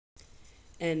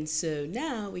And so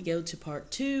now we go to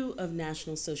part 2 of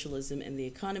National Socialism and the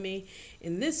Economy.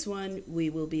 In this one, we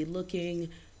will be looking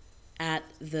at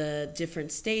the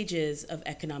different stages of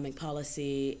economic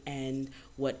policy and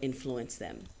what influenced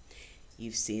them.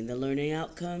 You've seen the learning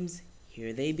outcomes,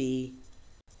 here they be.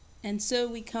 And so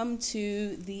we come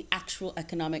to the actual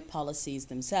economic policies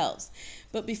themselves.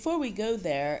 But before we go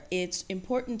there, it's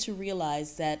important to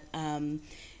realize that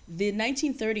the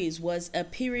 1930s was a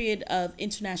period of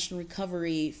international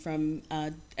recovery from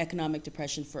economic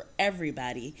depression for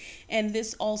everybody. And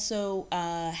this also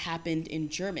happened in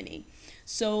Germany.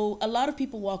 So a lot of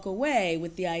people walk away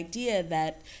with the idea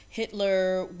that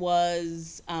Hitler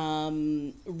was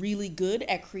really good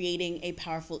at creating a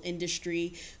powerful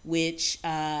industry which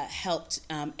helped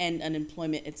end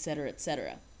unemployment, et cetera, et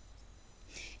cetera.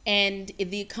 And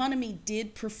the economy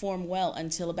did perform well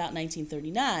until about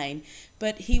 1939,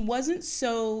 but he wasn't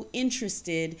so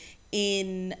interested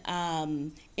in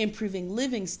improving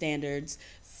living standards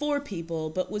for people,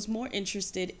 but was more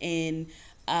interested in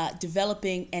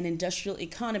developing an industrial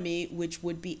economy which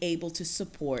would be able to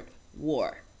support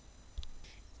war.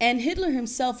 And Hitler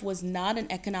himself was not an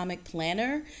economic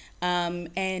planner,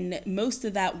 and most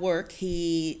of that work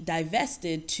he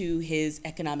divested to his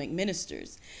economic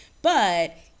ministers.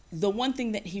 But the one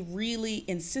thing that he really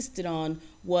insisted on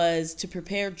was to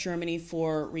prepare Germany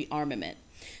for rearmament.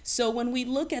 So when we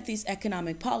look at these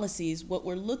economic policies, what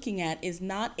we're looking at is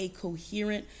not a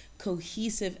coherent,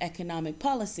 cohesive economic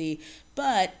policy,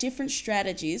 but different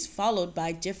strategies followed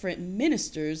by different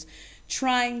ministers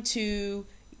trying to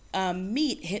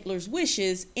meet Hitler's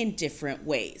wishes in different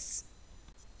ways.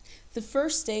 The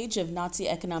first stage of Nazi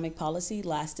economic policy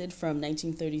lasted from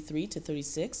 1933 to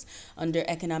 36 under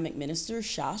economic minister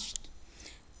Schacht.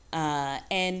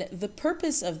 And the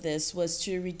purpose of this was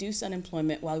to reduce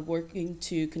unemployment while working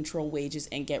to control wages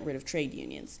and get rid of trade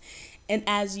unions. And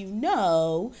as you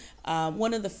know,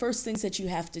 one of the first things that you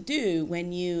have to do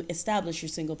when you establish your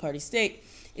single party state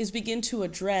is begin to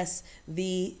address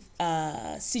the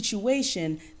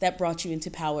situation that brought you into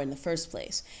power in the first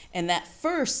place. And that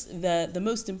first, the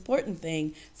most important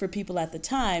thing for people at the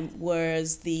time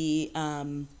was the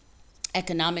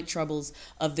economic troubles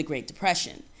of the Great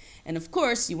Depression. And of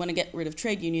course, you want to get rid of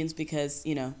trade unions because,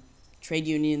 you know, trade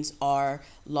unions are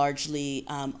largely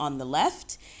on the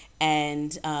left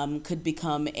and could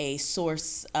become a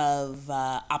source of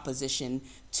opposition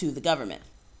to the government.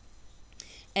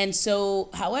 And so,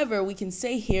 however, we can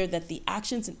say here that the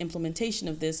actions and implementation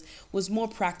of this was more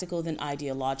practical than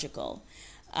ideological.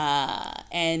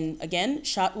 And again,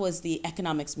 Schott was the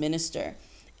economics minister.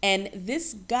 And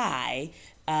this guy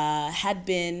had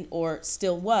been, or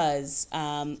still was,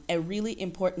 a really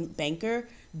important banker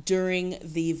during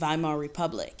the Weimar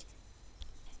Republic.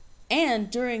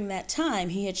 And during that time,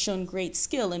 he had shown great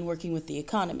skill in working with the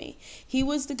economy. He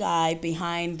was the guy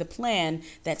behind the plan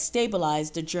that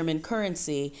stabilized the German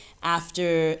currency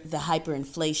after the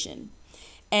hyperinflation.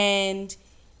 And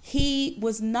he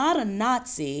was not a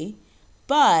Nazi,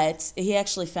 but he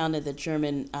actually founded the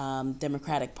German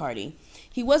Democratic Party.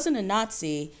 He wasn't a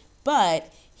Nazi,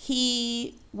 but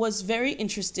he was very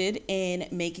interested in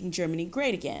making Germany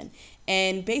great again.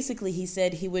 And basically he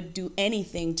said he would do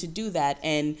anything to do that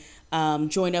and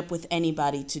join up with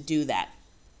anybody to do that.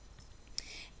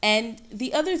 And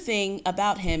the other thing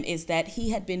about him is that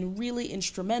he had been really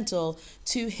instrumental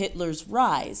to Hitler's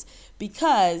rise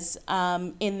because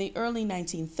in the early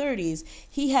 1930s,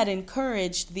 he had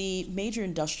encouraged the major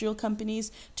industrial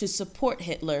companies to support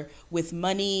Hitler with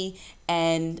money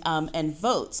and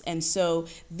votes. And so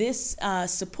this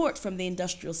support from the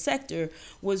industrial sector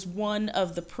was one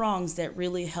of the prongs that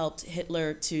really helped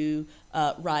Hitler to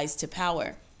rise to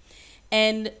power.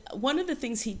 And one of the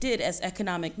things he did as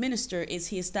economic minister is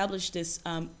he established this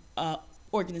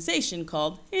organization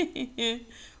called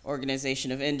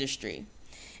Organization of Industry.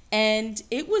 And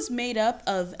it was made up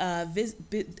of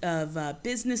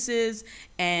businesses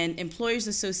and employers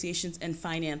associations and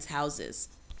finance houses.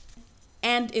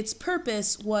 And its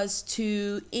purpose was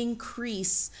to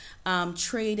increase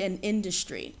trade and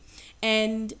industry.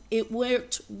 And it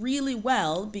worked really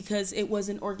well because it was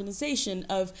an organization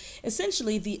of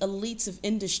essentially the elites of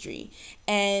industry.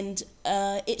 And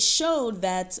it showed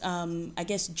that, I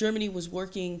guess, Germany was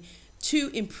working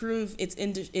to improve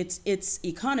its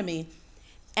economy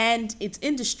and its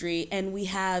industry, and we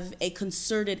have a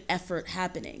concerted effort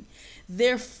happening.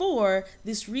 Therefore,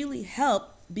 this really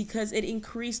helped because it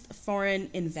increased foreign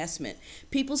investment.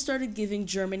 People started giving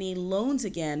Germany loans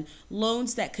again,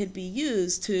 loans that could be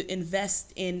used to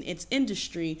invest in its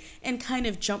industry and kind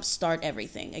of jumpstart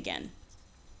everything again.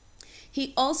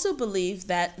 He also believed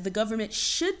that the government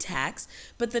should tax,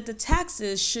 but that the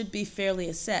taxes should be fairly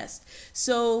assessed.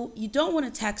 So you don't want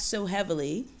to tax so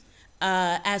heavily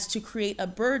as to create a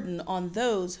burden on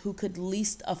those who could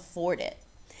least afford it.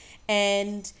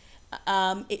 And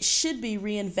it should be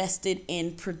reinvested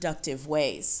in productive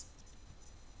ways.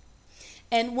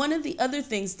 And one of the other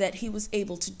things that he was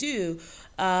able to do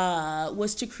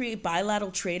was to create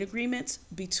bilateral trade agreements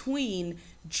between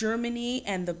Germany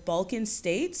and the Balkan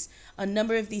states. A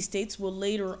number of these states will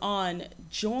later on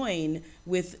join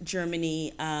with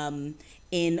Germany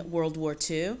in World War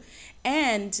II,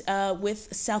 and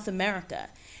with South America.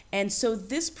 And so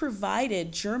this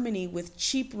provided Germany with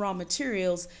cheap raw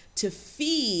materials to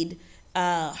feed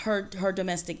her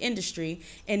domestic industry,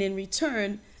 and in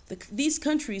return, these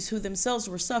countries who themselves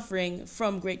were suffering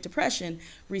from Great Depression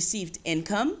received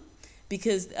income,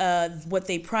 because what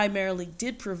they primarily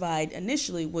did provide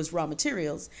initially was raw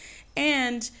materials.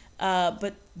 And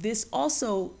but this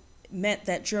also meant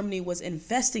that Germany was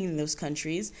investing in those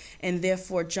countries and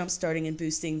therefore jump-starting and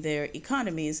boosting their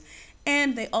economies.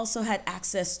 And they also had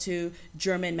access to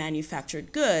German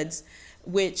manufactured goods,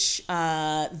 which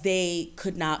they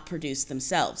could not produce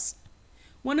themselves.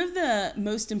 One of the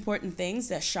most important things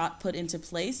that Schott put into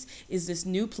place is this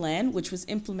new plan, which was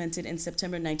implemented in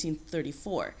September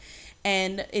 1934.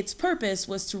 And its purpose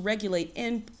was to regulate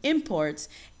imports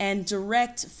and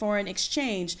direct foreign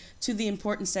exchange to the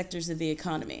important sectors of the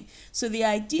economy. So the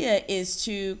idea is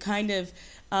to kind of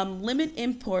limit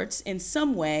imports in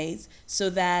some ways so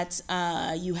that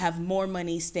you have more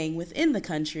money staying within the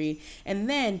country, and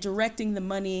then directing the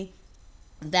money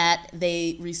that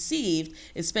they received,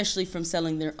 especially from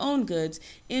selling their own goods,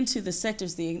 into the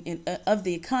sectors of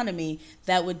the economy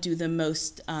that would do the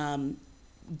most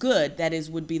good, that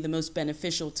is, would be the most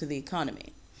beneficial to the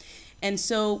economy. And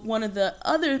so one of the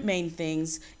other main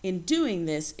things in doing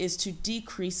this is to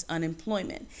decrease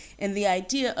unemployment. And the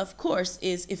idea, of course,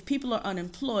 is if people are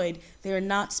unemployed, they are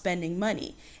not spending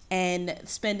money. And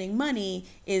spending money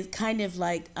is kind of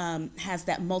like has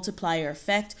that multiplier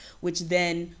effect, which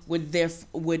then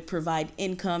would provide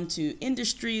income to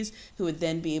industries, who would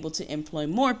then be able to employ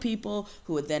more people,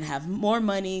 who would then have more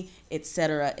money,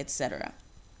 etc., etc.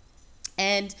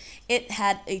 And it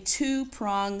had a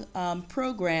two-prong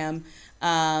program.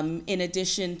 In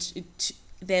addition to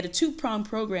they had a two-pronged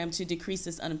program to decrease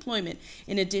this unemployment,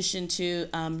 in addition to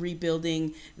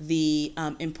rebuilding the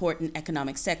important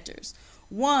economic sectors.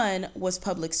 One was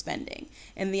public spending,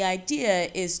 and the idea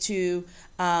is to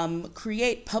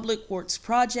create public works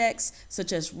projects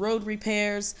such as road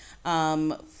repairs,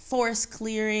 forest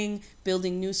clearing,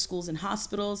 building new schools and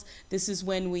hospitals. This is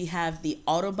when we have the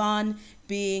Autobahn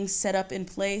being set up in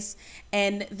place,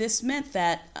 and this meant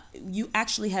that you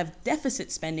actually have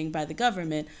deficit spending by the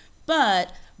government,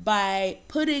 but by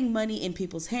putting money in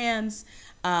people's hands,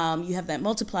 you have that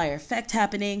multiplier effect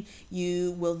happening.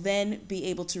 You will then be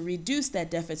able to reduce that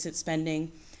deficit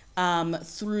spending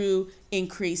through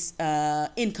increased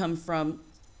income from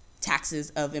taxes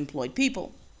of employed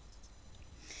people.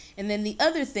 And then the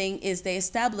other thing is they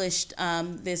established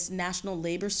this National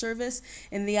Labor Service.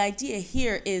 And the idea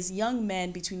here is young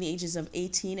men between the ages of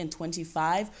 18 and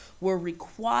 25 were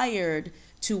required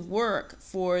to work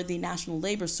for the National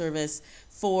Labor Service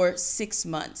for 6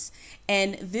 months.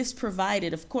 And this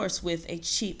provided, of course, with a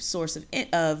cheap source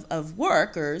of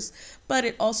workers, but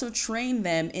it also trained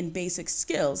them in basic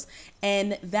skills.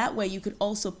 And that way you could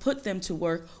also put them to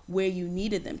work where you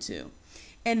needed them to.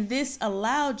 And this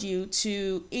allowed you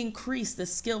to increase the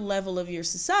skill level of your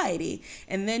society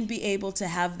and then be able to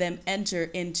have them enter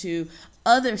into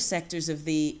other sectors of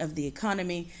the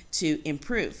economy to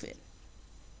improve it.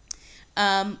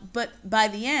 But by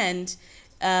the end,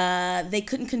 they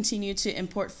couldn't continue to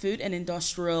import food and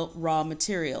industrial raw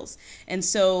materials. And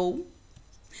so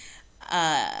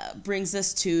brings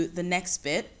us to the next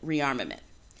bit, rearmament.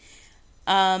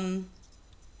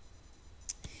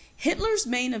 Hitler's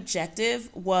main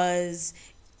objective was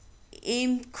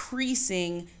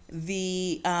increasing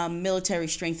the military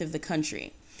strength of the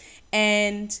country.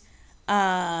 And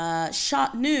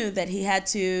Schott knew that he had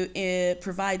to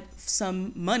provide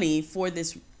some money for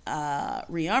this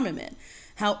rearmament.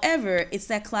 However, it's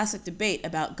that classic debate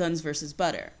about guns versus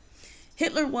butter.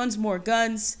 Hitler wants more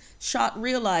guns. Schott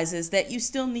realizes that you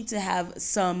still need to have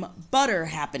some butter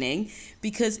happening,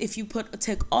 because if you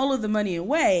take all of the money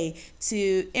away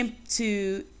to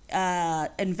invest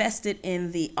it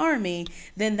in the army,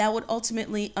 then that would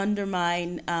ultimately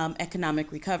undermine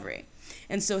economic recovery.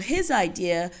 And so his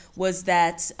idea was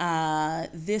that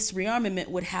this rearmament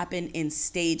would happen in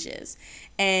stages.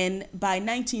 And by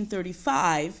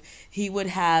 1935, he would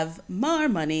have more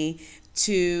money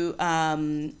to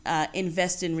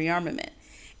invest in rearmament.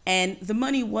 And the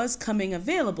money was coming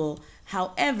available.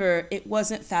 However, it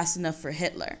wasn't fast enough for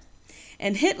Hitler.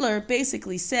 And Hitler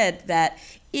basically said that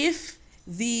if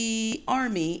the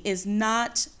army is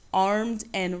not armed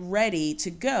and ready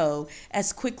to go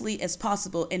as quickly as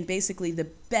possible, and basically the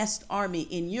best army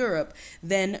in Europe,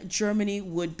 then Germany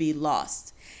would be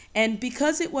lost. And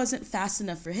because it wasn't fast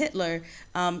enough for Hitler,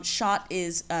 Schott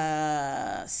is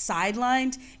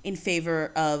sidelined in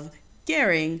favor of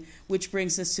Goering, which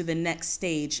brings us to the next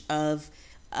stage of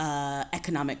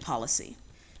economic policy.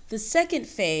 The second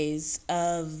phase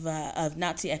of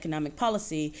Nazi economic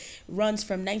policy runs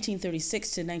from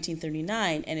 1936 to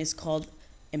 1939 and is called,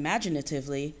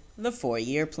 imaginatively, the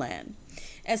Four-Year Plan.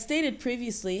 As stated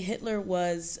previously, Hitler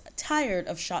was tired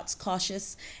of Schott's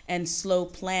cautious and slow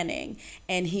planning,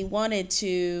 and he wanted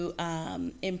to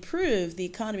improve the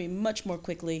economy much more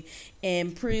quickly,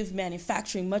 improve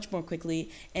manufacturing much more quickly,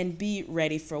 and be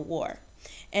ready for war.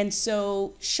 And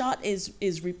so Schott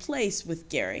is replaced with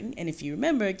Goering, and if you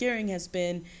remember, Goering has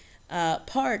been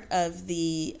part of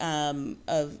the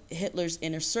of Hitler's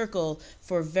inner circle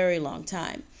for a very long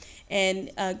time. And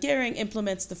Goering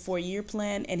implements the Four-Year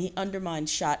Plan, and he undermines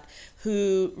Schott,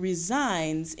 who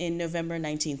resigns in November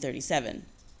 1937.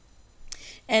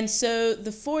 And so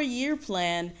the Four-Year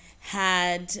Plan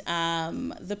had,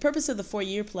 the purpose of the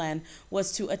Four-Year Plan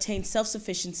was to attain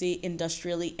self-sufficiency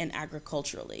industrially and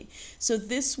agriculturally. So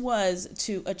this was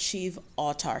to achieve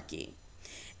autarky.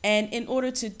 And in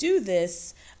order to do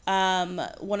this,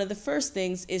 one of the first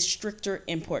things is stricter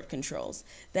import controls.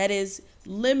 That is,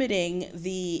 limiting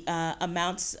the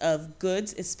amounts of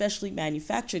goods, especially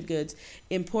manufactured goods,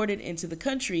 imported into the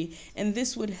country. And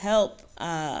this would help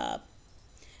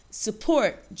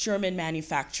support German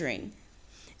manufacturing.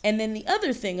 And then the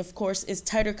other thing, of course, is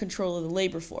tighter control of the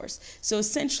labor force. So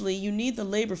essentially, you need the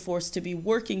labor force to be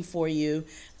working for you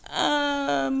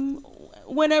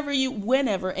whenever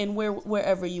and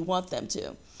wherever you want them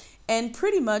to. And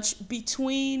pretty much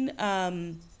between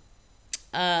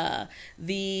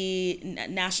the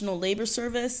National Labor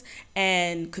Service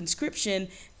and conscription,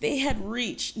 they had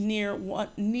reached near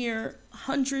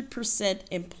 100%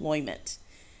 employment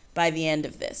by the end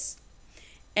of this.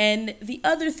 And the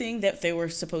other thing that they were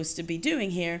supposed to be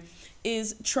doing here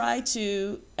is try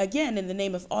to, again, in the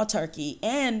name of autarky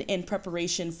and in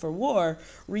preparation for war,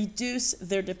 reduce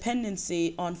their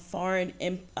dependency on foreign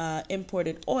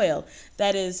imported oil.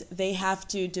 That is, they have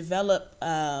to develop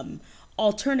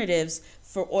alternatives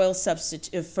for oil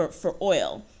for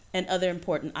oil and other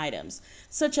important items,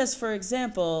 such as, for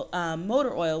example,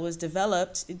 motor oil was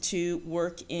developed to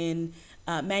work in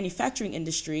manufacturing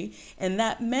industry, and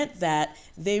that meant that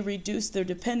they reduced their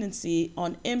dependency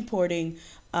on importing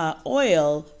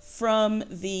oil from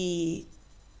the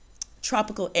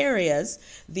tropical areas.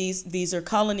 These are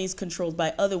colonies controlled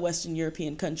by other Western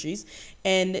European countries,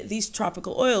 and these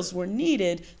tropical oils were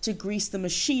needed to grease the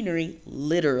machinery,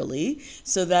 literally,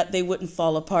 so that they wouldn't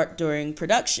fall apart during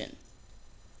production.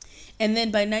 And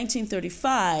then by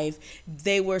 1935,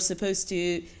 they were supposed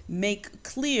to make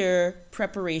clear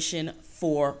preparation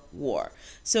for war.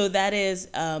 So that is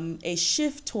a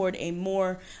shift toward a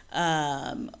more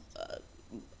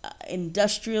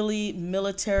industrially,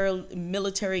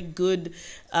 military good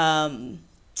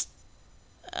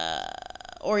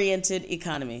oriented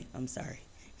economy. I'm sorry.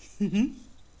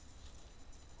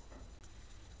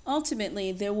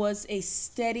 Ultimately, there was a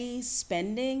steady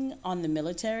spending on the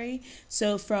military.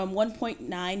 So from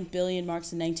 1.9 billion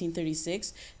marks in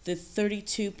 1936 to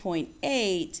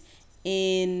 32.8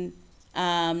 in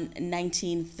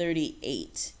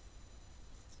 1938.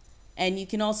 And you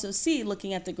can also see,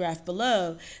 looking at the graph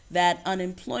below, that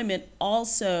unemployment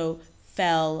also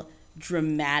fell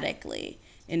dramatically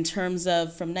in terms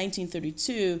of, from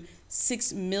 1932,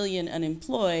 6 million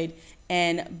unemployed,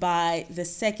 and by the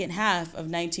second half of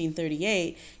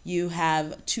 1938, you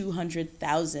have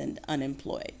 200,000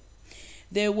 unemployed.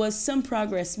 There was some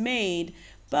progress made,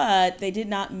 but they did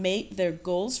not meet their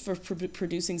goals for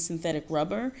producing synthetic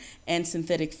rubber and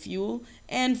synthetic fuel,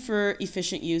 and for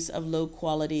efficient use of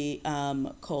low-quality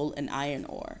coal and iron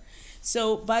ore.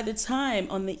 So by the time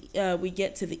we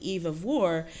get to the eve of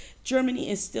war,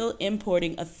 Germany is still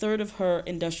importing a third of her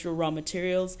industrial raw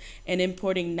materials and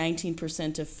importing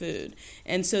 19% of food.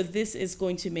 And so this is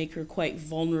going to make her quite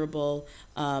vulnerable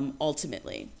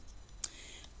ultimately.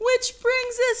 Which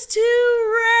brings us to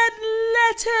red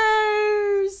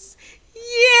letters.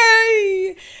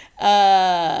 Yay!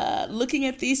 Looking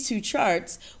at these two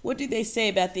charts, what do they say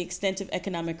about the extent of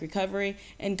economic recovery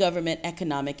and government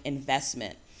economic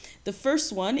investment? The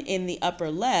first one in the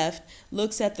upper left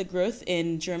looks at the growth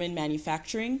in German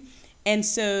manufacturing, And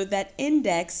so that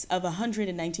index of 100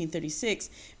 in 1936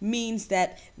 means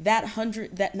that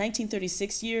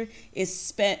 1936 year is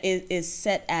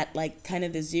set at like kind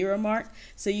of the zero mark.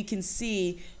 So you can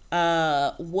see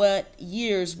what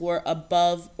years were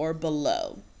above or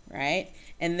below, right?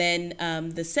 And then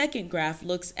the second graph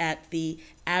looks at the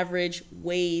average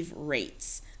wage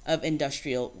rates of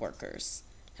industrial workers.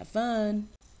 Have fun.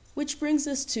 Which brings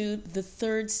us to the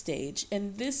third stage,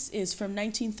 and this is from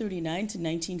 1939 to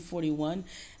 1941,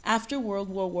 after World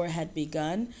War I had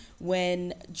begun,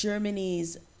 when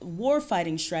Germany's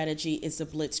war-fighting strategy is the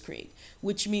Blitzkrieg,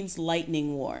 which means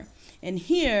lightning war. And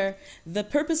here, the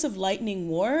purpose of lightning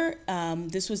war,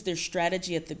 this was their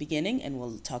strategy at the beginning, and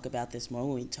we'll talk about this more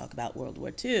when we talk about World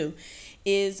War II,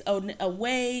 is a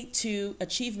way to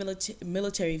achieve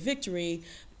military victory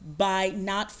by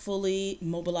not fully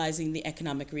mobilizing the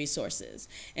economic resources.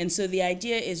 And so the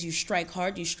idea is you strike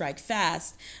hard, you strike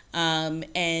fast,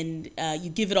 and you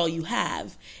give it all you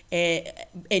have, and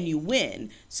you win,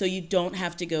 so you don't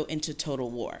have to go into total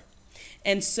war.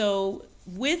 And so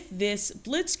with this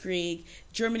Blitzkrieg,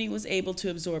 Germany was able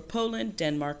to absorb Poland,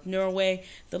 Denmark, Norway,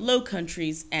 the Low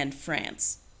Countries, and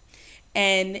France.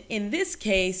 And in this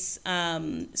case,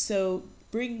 so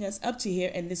bringing us up to here,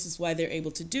 and this is why they're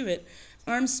able to do it,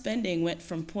 arms spending went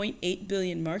from 0.8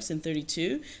 billion marks in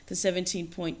 32 to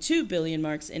 17.2 billion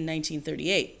marks in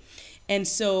 1938. And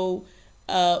so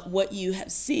what you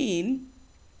have seen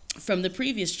from the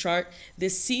previous chart,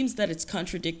 this seems that it's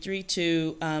contradictory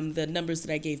to the numbers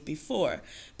that I gave before.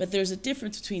 But there's a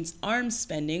difference between arms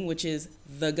spending, which is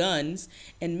the guns,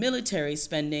 and military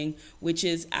spending, which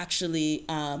is actually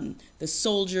the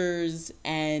soldiers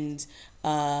and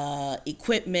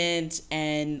equipment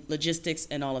and logistics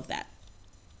and all of that.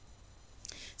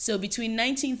 So between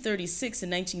 1936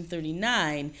 and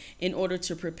 1939, in order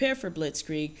to prepare for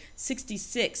Blitzkrieg,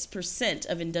 66%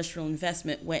 of industrial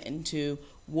investment went into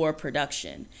war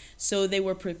production. So they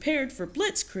were prepared for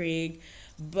Blitzkrieg,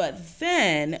 but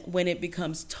then when it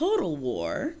becomes total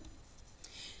war,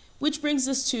 which brings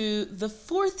us to the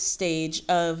fourth stage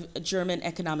of German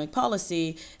economic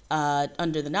policy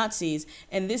under the Nazis,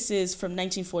 and this is from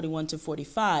 1941 to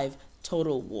 45,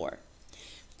 total war.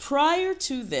 Prior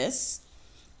to this,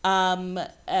 Germany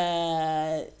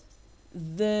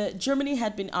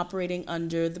had been operating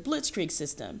under the Blitzkrieg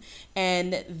system,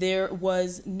 and there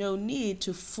was no need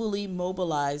to fully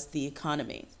mobilize the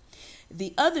economy.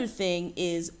 The other thing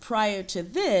is, prior to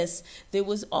this, there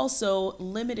was also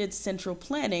limited central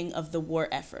planning of the war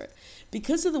effort.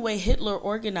 Because of the way Hitler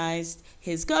organized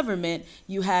his government,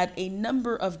 you had a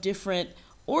number of different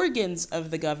organs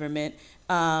of the government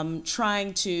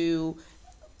trying to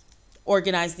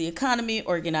organize the economy,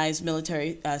 organize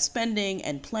military spending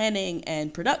and planning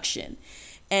and production.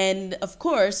 And of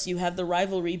course, you have the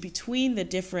rivalry between the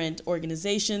different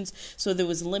organizations, so there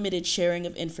was limited sharing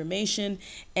of information,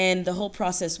 and the whole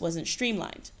process wasn't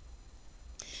streamlined.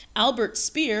 Albert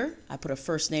Speer, I put a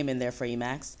first name in there for you,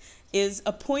 Max, is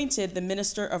appointed the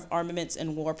Minister of Armaments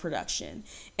and War Production.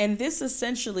 And this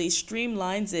essentially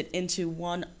streamlines it into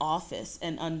one office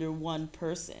and under one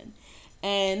person.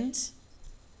 And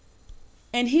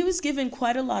he was given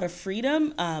quite a lot of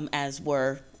freedom, as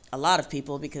were a lot of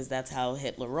people, because that's how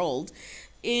Hitler rolled,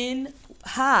 in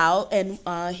how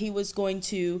he was going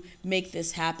to make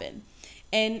this happen.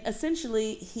 And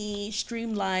essentially, he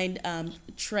streamlined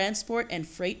transport and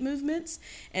freight movements.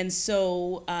 And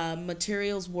so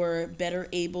materials were better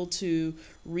able to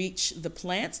reach the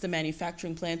plants, the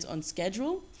manufacturing plants, on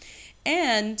schedule.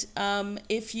 And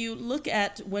if you look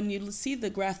at, when you see the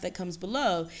graph that comes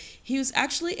below, he was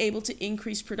actually able to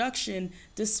increase production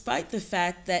despite the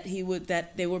fact that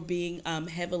they were being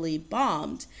heavily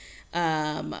bombed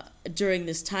during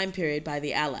this time period by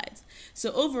the Allies.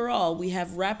 So overall, we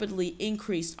have rapidly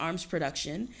increased arms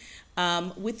production.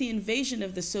 With the invasion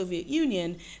of the Soviet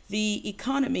Union, the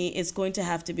economy is going to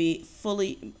have to be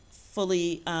fully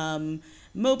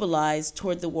mobilized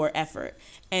toward the war effort,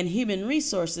 and human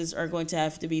resources are going to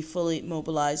have to be fully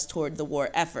mobilized toward the war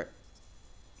effort.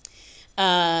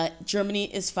 Germany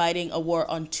is fighting a war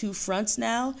on two fronts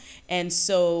now, and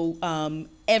so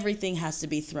everything has to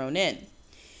be thrown in.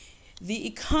 The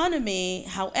economy,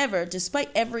 however, despite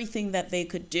everything that they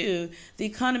could do, the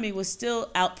economy was still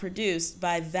outproduced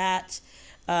by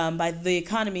the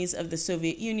economies of the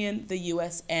Soviet Union, the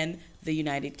US, and the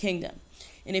United Kingdom.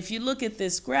 And if you look at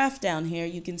this graph down here,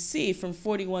 you can see from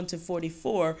 41 to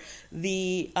 44,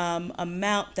 the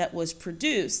amount that was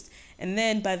produced. And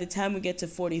then by the time we get to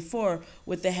 44,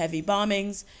 with the heavy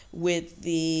bombings, with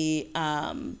the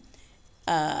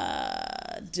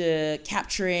the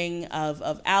capturing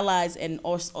of allies and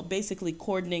also basically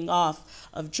cordoning off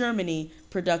of Germany,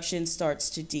 production starts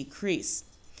to decrease.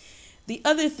 The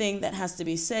other thing that has to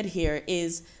be said here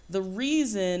is the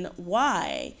reason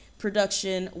why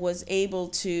production was able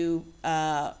to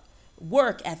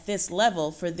work at this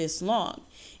level for this long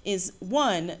is,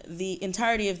 one, the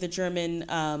entirety of the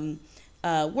German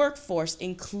workforce,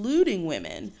 including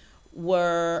women,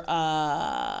 were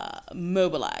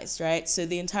mobilized, right? So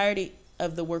the entirety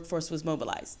of the workforce was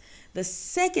mobilized. The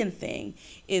second thing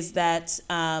is that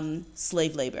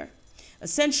slave labor.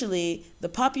 Essentially, the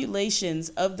populations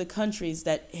of the countries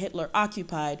that Hitler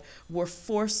occupied were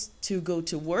forced to go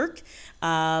to work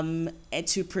and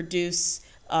to produce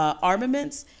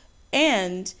armaments,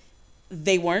 and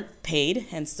they weren't paid,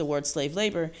 hence the word slave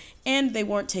labor, and they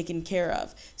weren't taken care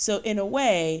of. So in a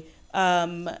way,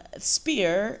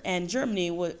 Speer and Germany,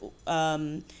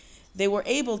 they were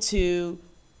able to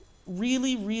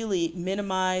really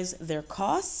minimize their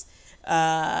costs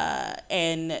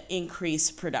and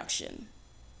increase production.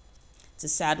 It's a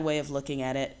sad way of looking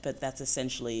at it, but that's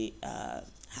essentially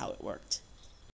how it worked.